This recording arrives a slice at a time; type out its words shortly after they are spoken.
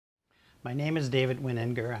My name is David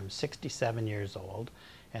Wininger. I'm 67 years old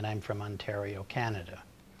and I'm from Ontario, Canada.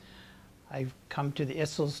 I've come to the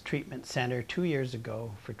Issels Treatment Center 2 years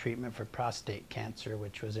ago for treatment for prostate cancer,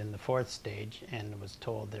 which was in the 4th stage, and was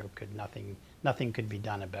told nothing could be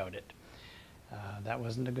done about it. That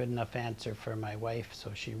wasn't a good enough answer for my wife,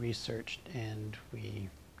 so she researched and we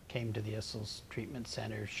came to the Issels Treatment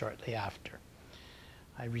Center shortly after.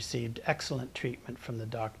 I received excellent treatment from the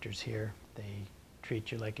doctors here. They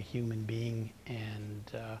treat you like a human being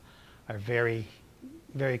and are very,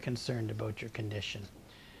 very concerned about your condition.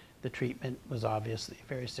 The treatment was obviously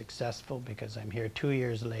very successful because I'm here 2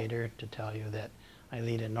 years later to tell you that I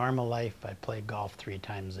lead a normal life. I play golf 3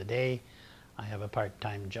 times a day. I have a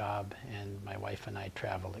part-time job and my wife and I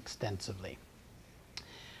travel extensively.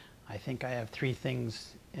 I think I have 3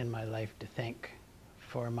 things in my life to thank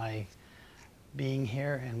for my being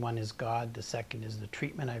here, and one is God. The second is the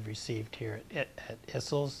treatment I've received here at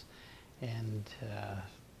Issels and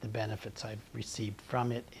the benefits I've received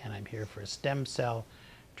from it, and I'm here for a stem cell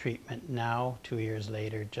treatment now 2 years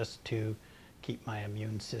later just to keep my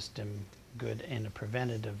immune system good in a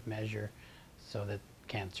preventative measure so that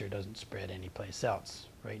cancer doesn't spread anyplace else.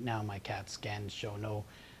 Right now my CAT scans show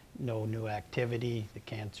no new activity. The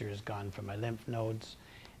cancer is gone from my lymph nodes,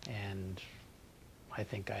 and I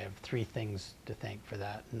think I have 3 things to thank for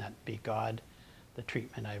that, and that be God, the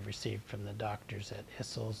treatment I've received from the doctors at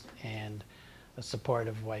Issels, and a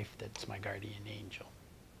supportive wife that's my guardian angel.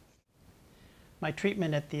 My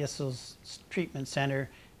treatment at the Issels Treatment Center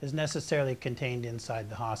is necessarily contained inside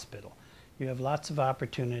the hospital. You have lots of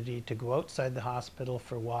opportunity to go outside the hospital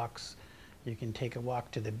for walks. You can take a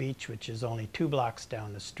walk to the beach, which is only 2 blocks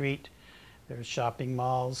down the street. There's shopping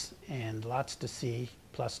malls and lots to see,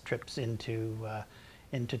 plus trips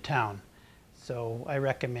into town. So I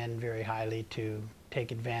recommend very highly to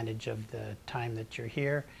take advantage of the time that you're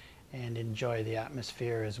here and enjoy the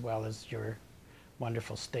atmosphere as well as your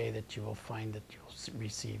wonderful stay that you will find that you'll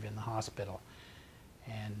receive in the hospital.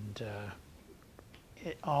 And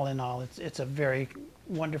all in all, it's a very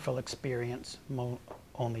wonderful experience,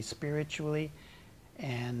 only spiritually,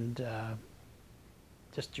 and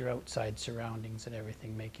just your outside surroundings and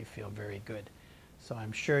everything make you feel very good. So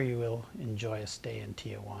I'm sure you will enjoy a stay in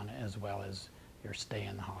Tijuana as well as your stay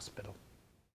in the hospital.